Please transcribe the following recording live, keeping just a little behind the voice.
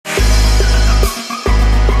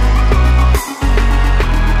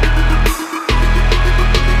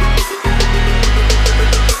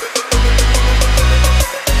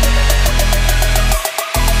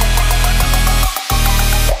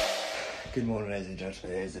morning, ladies and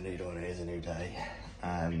gentlemen. It is a new dawn, it is a new day.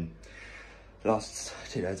 Last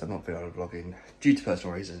 2 days I've not been on vlogging due to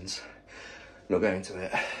personal reasons. Not going into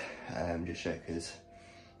it, just yet because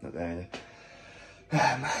not there.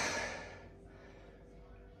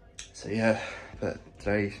 So yeah, but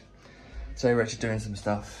today we're actually doing some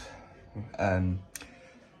stuff.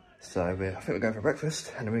 So I think we're going for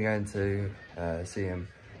breakfast and then we're going to see him,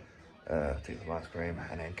 take some ice cream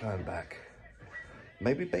and then coming back,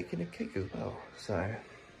 maybe baking a cake as well. So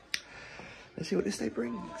let's see what this day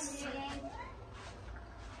brings.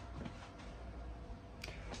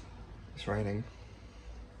 It's raining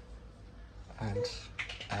and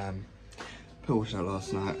Paul was out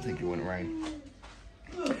last night thinking it wouldn't rain.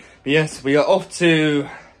 But yes, we are off to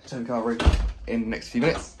Car Route in the next few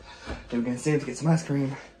minutes. Then we're going to see him to get some ice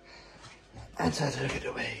cream and to look at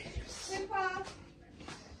the waves.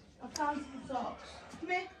 I found some socks. Come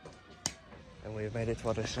here. And we've made it to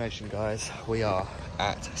our destination, guys. We are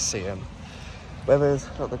at Seaham. Weather's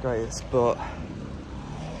not the greatest, but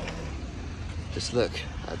just look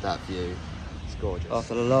at that view. It's gorgeous.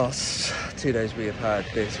 After the last 2 days we have had,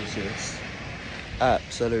 this is just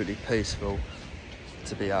absolutely peaceful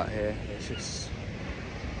to be out here. It's just,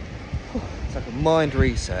 it's like a mind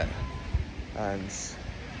reset.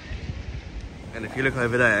 And if you look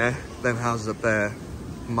over there, them houses up there,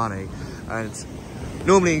 money. And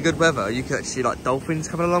normally in good weather, you can actually see like dolphins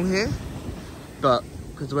coming along here. But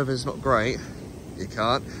because the weather's not great, you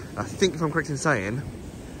can't. I think if I'm correct in saying,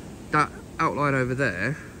 that outline over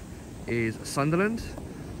there is Sunderland.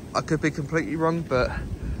 I could be completely wrong, but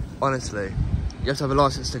honestly, you have to have a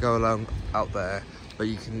license to go along out there. But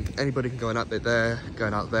you can, anybody can go out there,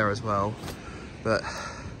 going out there as well. But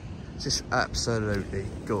it's just absolutely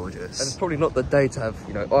gorgeous. And it's probably not the day to have,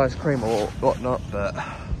 you know, ice cream or whatnot, but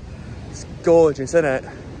it's gorgeous, isn't it?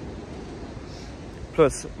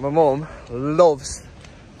 Plus, my mum loves.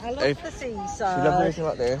 I love the seaside. She loves anything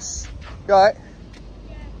like this. You alright?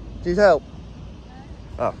 Do you help?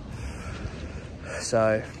 Oh.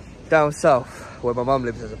 So, down south, where my mum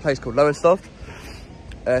lives, there's a place called Lowestoft.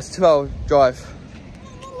 It's a 2-hour drive.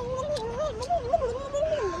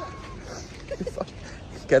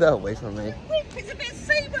 Get that away from me. It's a bit of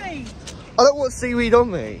seaweed. I don't want seaweed on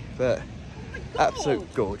me, but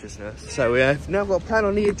absolute gorgeousness. So we have now got a plan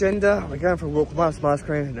on the agenda. We're going for a walk with some ice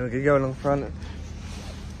cream, and then we're going to go along the front.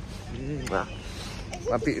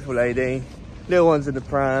 My beautiful lady. Little one's in the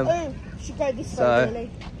pram. Oh, she go this way,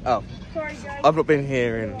 really. Oh. Sorry, Joe. I've not been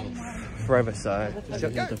here in forever, so. This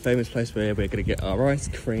is the famous place where we're going to get our ice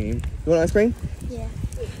cream. You want ice cream? Yeah.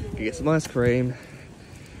 We get some ice cream.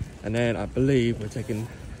 And then I believe we're taking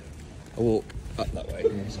a walk up that way.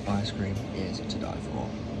 This ice cream is to die for.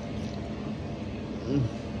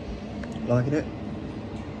 Liking it?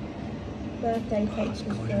 Birthday cake was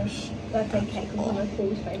birthday cake was one of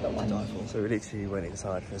Paul's favourite ones. So we literally went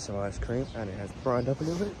inside for some ice cream and it has brightened up a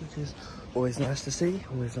little bit, which is always nice to see,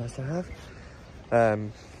 always nice to have.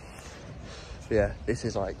 But yeah, this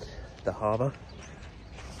is like the harbour,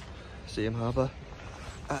 Seaham Harbour.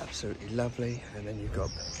 Absolutely lovely, and then you've got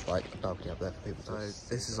like a balcony up there for people. So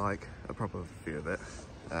this is like a proper view of it.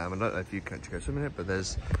 I don't know if you can actually go swimming in it, but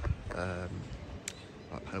there's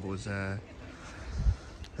like pebbles there,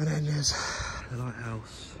 and then there's the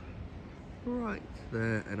lighthouse right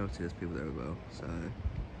there, and obviously there's people there as well. So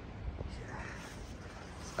yeah,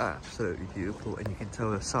 it's absolutely beautiful, and you can tell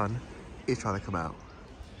the sun is trying to come out.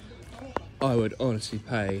 I would honestly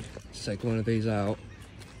pay to take one of these out.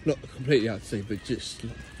 Not completely out to sea, but just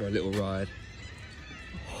for a little ride.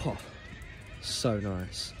 Oh, so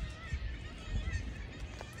nice.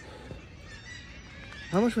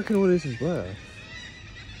 How much reckon all this is worth?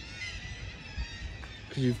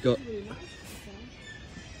 Because you've got...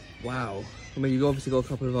 Wow. I mean, you've obviously got a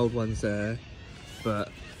couple of old ones there,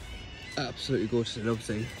 but absolutely gorgeous. And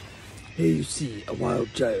obviously, here you see a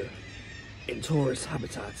wild Joe in tourist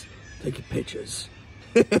habitat taking pictures.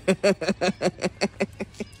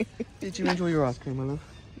 Did you enjoy your ice cream, my love?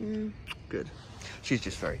 Good. She's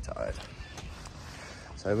just very tired.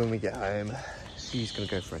 So when we get home, she's going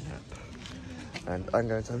to go for a nap. And I'm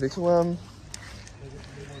going to have a little one.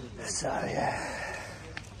 So yeah.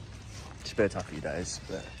 It's been a tough few days,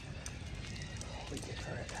 but we get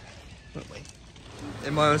through it, won't we?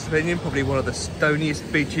 In my honest opinion, probably one of the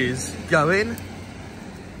stoniest beaches going.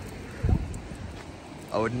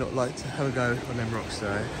 I would not like to have a go on them rocks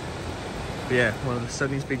though. But yeah, one of the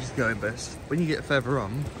sunniest beaches going, but when you get further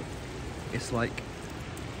on, it's like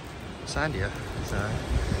sandier. So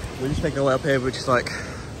we're just making our way up here, which is like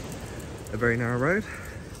a very narrow road.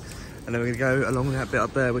 And then we're gonna go along that bit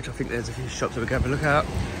up there, which I think there's a few shops that we're gonna have a look at.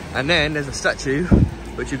 And then there's a statue,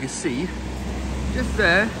 which you can see just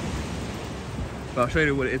there. But I'll show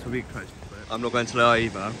you what it is when we get close to it. I'm not going to lie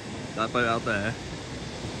either. That boat out there,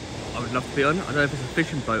 I would love to be on. I don't know if it's a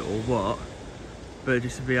fishing boat or what, but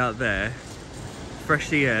just to be out there, fresh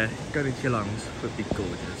sea air, going into your lungs would be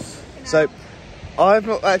gorgeous. So, I've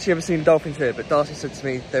not actually ever seen dolphins here, but Darcy said to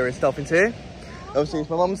me there is dolphins here. Obviously, it's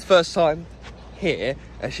my mum's first time here,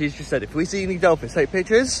 and she's just said if we see any dolphins, take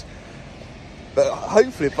pictures. But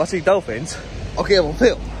hopefully, if I see dolphins, I'll get them on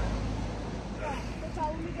film.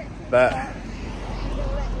 But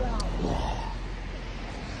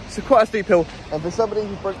it's quite a steep hill, and for somebody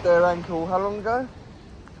who broke their ankle how long ago?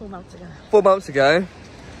 4 months ago. 4 months ago.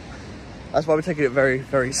 That's why we're taking it very,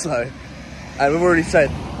 very slow. And we've already said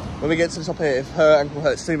when we get to the top here, if her ankle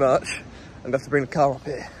hurts too much, I'm gonna have to bring the car up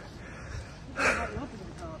here.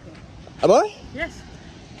 Am I? Yes.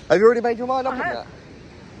 Have you already made your mind up on that?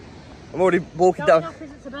 I'm already walking down. Up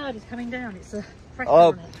isn't so bad, it's coming down. It's a pressure Oh,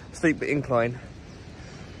 on it. steep incline.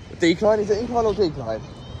 Decline? Is it incline or decline?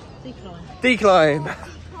 Decline. Decline.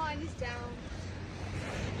 Decline is down.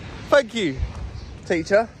 Thank you,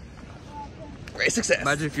 teacher. Great success.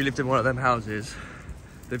 Imagine if you lived in one of them houses.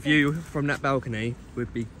 The view from that balcony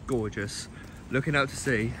would be gorgeous. Looking out to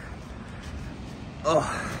sea.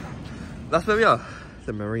 Oh, that's where we are.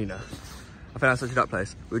 The marina. I think that's actually that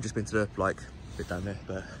place. We've just been to the, like, bit down there,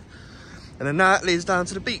 but... And then that leads down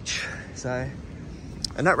to the beach. So,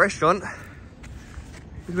 and that restaurant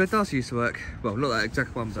is where Darcy used to work. Well, not that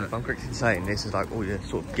exact one, but if I'm correct in saying, this is like all your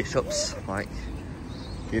sort of gift shops, like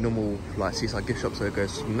your normal like seaside gift shops. So it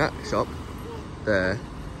goes from that shop there.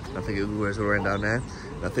 I think it was all around down there.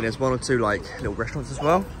 And I think there's 1 or 2 like little restaurants as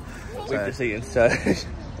well. We've just eaten, so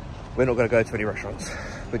we're not going to go to any restaurants.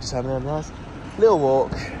 We're just having a nice little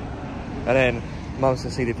walk, and then Mum's can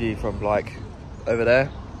see the view from like over there.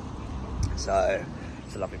 So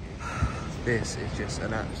it's a lovely view. This is just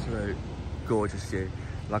an absolute gorgeous view.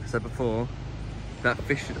 Like I said before, that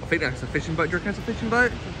fishing, I think that's a fishing boat. Do you reckon it's a fishing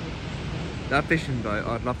boat? That fishing boat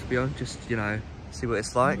I'd love to be on, just, you know, see what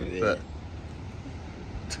it's like. But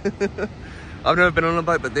I've never been on a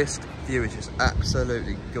boat, but this view is just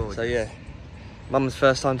absolutely gorgeous. So yeah, Mum's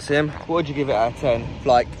first time to see him. What would you give it out of 10?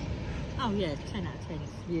 Like, Oh yeah, 10 out of 10.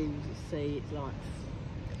 It's views, it's sea, it's like...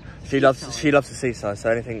 She loves the seaside,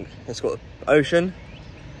 so anything that's got ocean,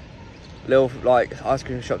 little like ice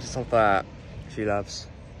cream shops and stuff like that, she loves.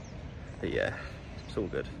 But yeah, it's all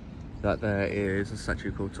good. That there is a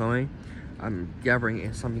statue called Tommy. I'm gathering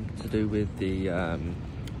it's something to do with the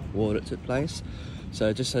war that took place.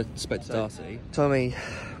 So just to speak to Darcy, Tommy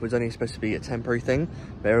was only supposed to be a temporary thing,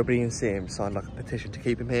 but everybody in CM signed like a petition to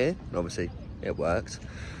keep him here, and obviously it worked.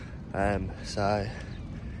 So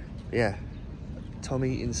yeah.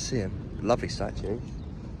 Tommy in CM, lovely statue.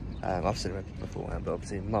 I've seen him before, but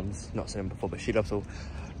obviously Mum's not seen him before. But she loves all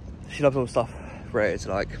stuff related to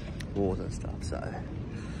like wars and stuff. So,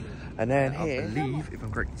 and then here, I believe, if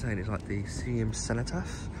I'm correct in saying, it's like the CM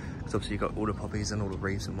cenotaph, because obviously you've got all the poppies and all the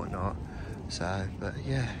wreaths and whatnot. So, but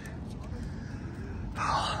yeah,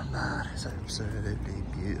 oh man, it's absolutely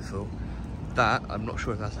beautiful. That I'm not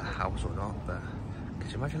sure if that's a house or not, but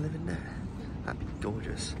could you imagine living there? That'd be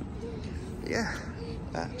gorgeous. Yeah,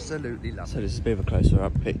 absolutely lovely. So this is a bit of a closer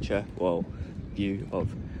up picture, well, view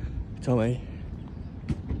of Tommy.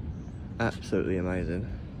 Absolutely amazing.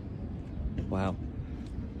 Wow.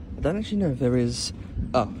 I don't actually know if there is...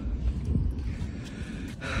 Oh.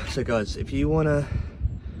 So guys, if you want to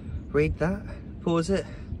read that, pause it,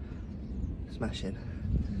 smash in.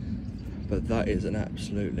 But that is an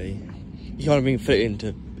absolutely... You can't even fit it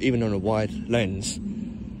into, even on a wide lens.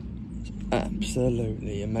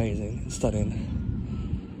 Absolutely amazing and stunning.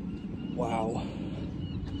 Wow.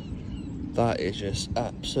 That is just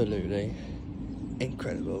absolutely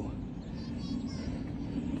incredible.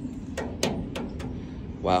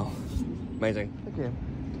 Wow. Amazing. Look at him.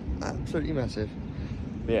 Absolutely massive.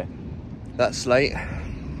 But yeah, that slate.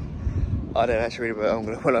 I don't actually read it, but I'm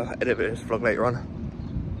going to edit this vlog later on.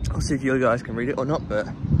 I'll see if you guys can read it or not, but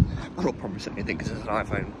I'm not promising anything because it's an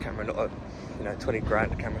iPhone camera, not a 20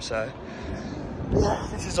 grand camera. So yeah,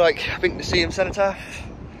 this is like, I think, the CM cenotaph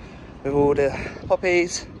with all the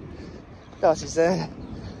poppies. Darcy's there,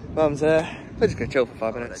 Mum's there. We're just gonna chill for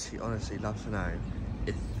 5 minutes. I'd actually honestly love to know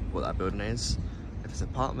what that building is, if it's an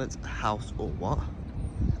apartment, a house, or what.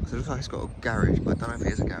 Because it looks like it's got a garage, but I don't know if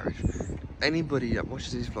it is a garage. Anybody that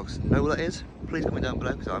watches these vlogs know what that is, please comment down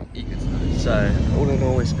below because I'm eager to know. So all in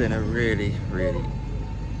all, it's been a really, really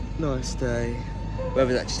nice day.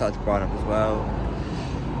 Weather's actually started to brighten up as well.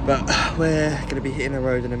 But we're going to be hitting the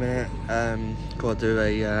road in a minute. Got to do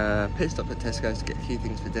a pit stop at Tesco's to get a few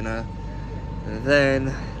things for dinner. And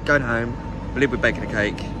then going home, I believe we're baking a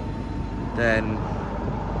cake. then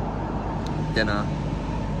dinner.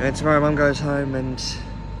 And then tomorrow Mum goes home, and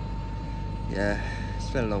yeah, it's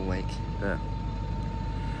been a long week, but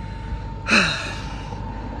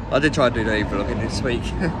I did try to do the vlogging this week,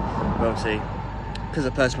 but obviously because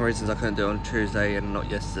of personal reasons I couldn't do it on Tuesday and not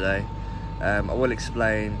yesterday. I will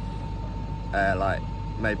explain like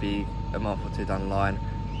maybe a month or two down the line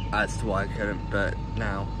as to why I couldn't, but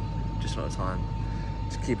now just not the time.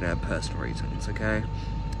 Just keeping it at personal reasons, okay?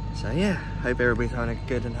 So yeah, hope everybody's having a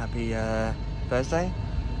good and happy Thursday.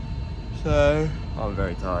 So I'm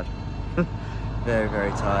very tired. very,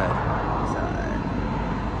 very tired.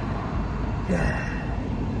 So yeah.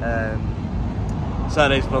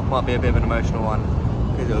 Saturday's vlog might be a bit of an emotional one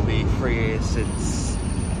because it'll be 3 years since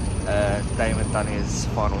Damon done his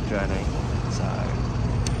final journey. So,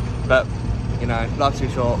 but you know, life's too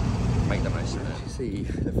short, make the most of it. You see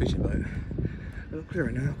the fishing boat a little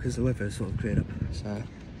clearer now because the weather's sort of cleared up. So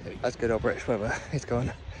that's good old British weather. It's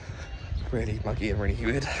gone really muggy and really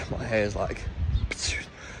humid. My hair's like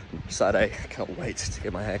Saturday. Can't wait to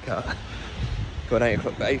get my hair cut. Got an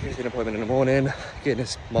 8:15 appointment in the morning. Getting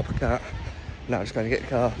this mop cut. Now I'm just going to get the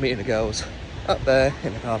car, meeting the girls up there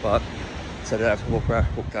in the car park, so they don't have to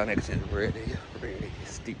walk down it because it's really, really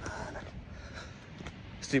steep.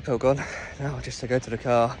 Steep hill gone. Now just to go to the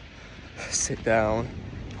car, sit down,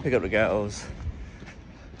 pick up the girls,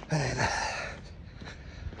 and then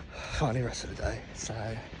finally rest of the day. So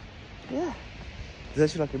yeah,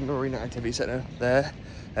 there's actually like a marina activity centre there.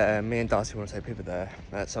 Me and Darcy want to take people there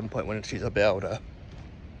at some point when she's a bit older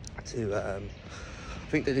to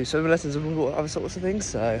I think they do swimming lessons and all other sorts of things.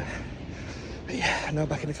 So but yeah, now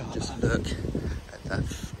back in the car. Just look at that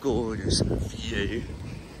gorgeous view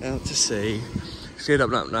out to sea. It's cleared up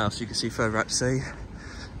now so you can see further out to sea,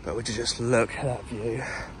 but would you just look at that view.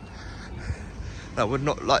 I would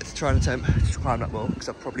not like to try and attempt to climb that wall because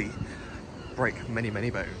I'd probably break many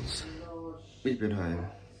bones. We've been home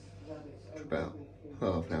for about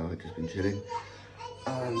half an hour. I've just been chilling,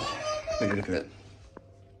 and when you look at it,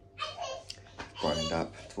 brightened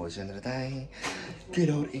up towards the end of the day. Good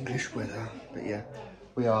old English weather. But yeah,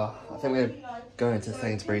 we are, I think we're going to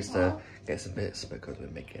Sainsbury's to get some bits because we're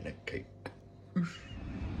making a cake.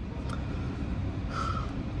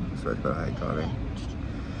 Sorry about how driving.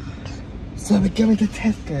 So we're going to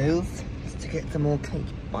Tesco's to get some more cake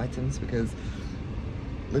items because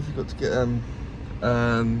we forgot to get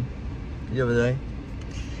the other day,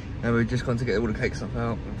 and we've just gone to get all the cake stuff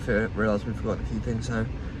out and realised we've forgotten a few things. So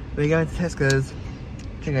we're going to Tesco's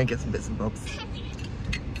to go get some bits and bobs.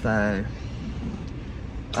 So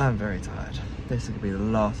I'm very tired. This is going to be the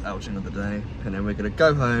last outing of the day, and then we're going to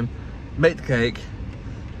go home, make the cake,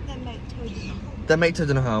 then make toad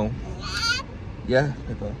in a hole. Yeah,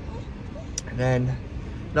 Pippa. And then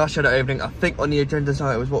last show of the evening, I think on the agenda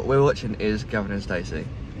tonight was what we're watching is Gavin and Stacey.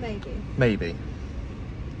 Maybe.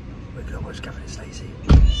 We're going to watch Gavin and Stacey.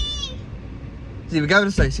 It's either Gavin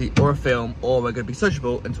and Stacey or a film, or we're going to be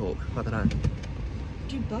sociable and talk. I don't know.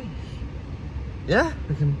 Do both. Yeah,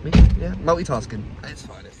 we can yeah, multitasking. It's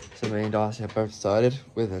fine. So me and Darcy have both decided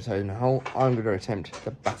with the toad in the hole, I'm going to attempt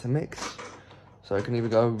the batter mix. So it can either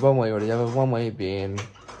go one way or the other. One way being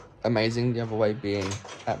amazing, the other way being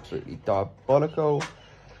absolutely diabolical.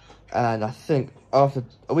 And I think after,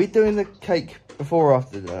 are we doing the cake before or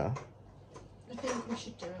after dinner? I think we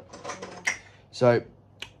should do it before. So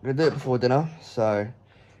we're gonna do it before dinner. So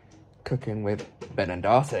cooking with Ben and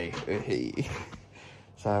Darcy.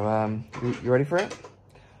 So you ready for it?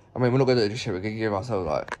 I mean, we're not gonna do it just yet. We're gonna give ourselves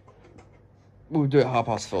like, we'll do it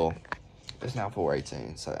 4:30. It's now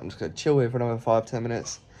 4:18, so I'm just gonna chill here for another 5-10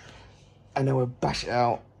 minutes, and then we'll bash it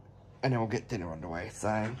out, and then we'll get dinner underway.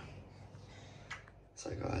 So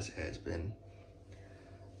guys, yeah, it's been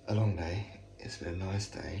a long day. It's been a nice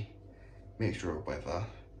day. Mixture of weather.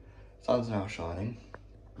 Sun's now shining.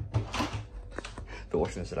 The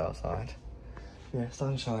washing is outside. Yeah,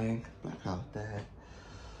 sun's shining. Back out there.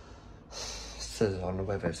 Says on the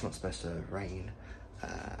weather it's not supposed to rain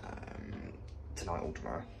tonight or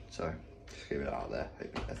tomorrow. So just keep it out there.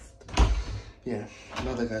 Hoping that's, yeah,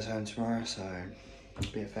 mother goes home tomorrow, so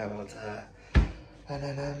be a farewell to her. And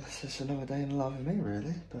then it's just another day in the life of me,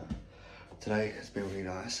 really. But today has been really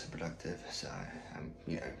nice and productive. So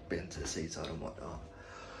you know, been to the seaside and whatnot.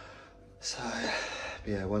 So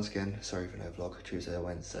yeah, once again, sorry for no vlog Tuesday or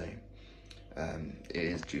Wednesday. It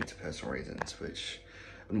is due to personal reasons, which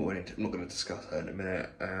I'm not going to discuss that in a minute.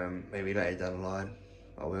 Maybe later down the line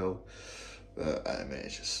I will, but at the minute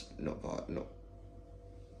it's just not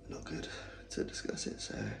good to discuss it.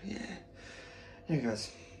 So yeah,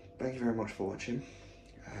 guys, thank you very much for watching.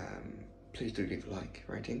 Please do leave a like,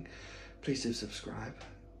 rating. Please do subscribe,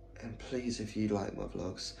 And please, if you like my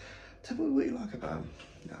vlogs, tell me what you like about them.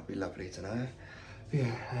 That'd be lovely to know. But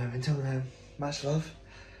yeah, until then, much love.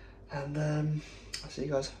 And I'll see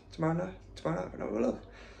you guys tomorrow night for another vlog.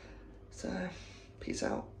 So, peace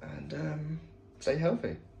out and stay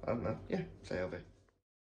healthy. I don't know, yeah, stay healthy.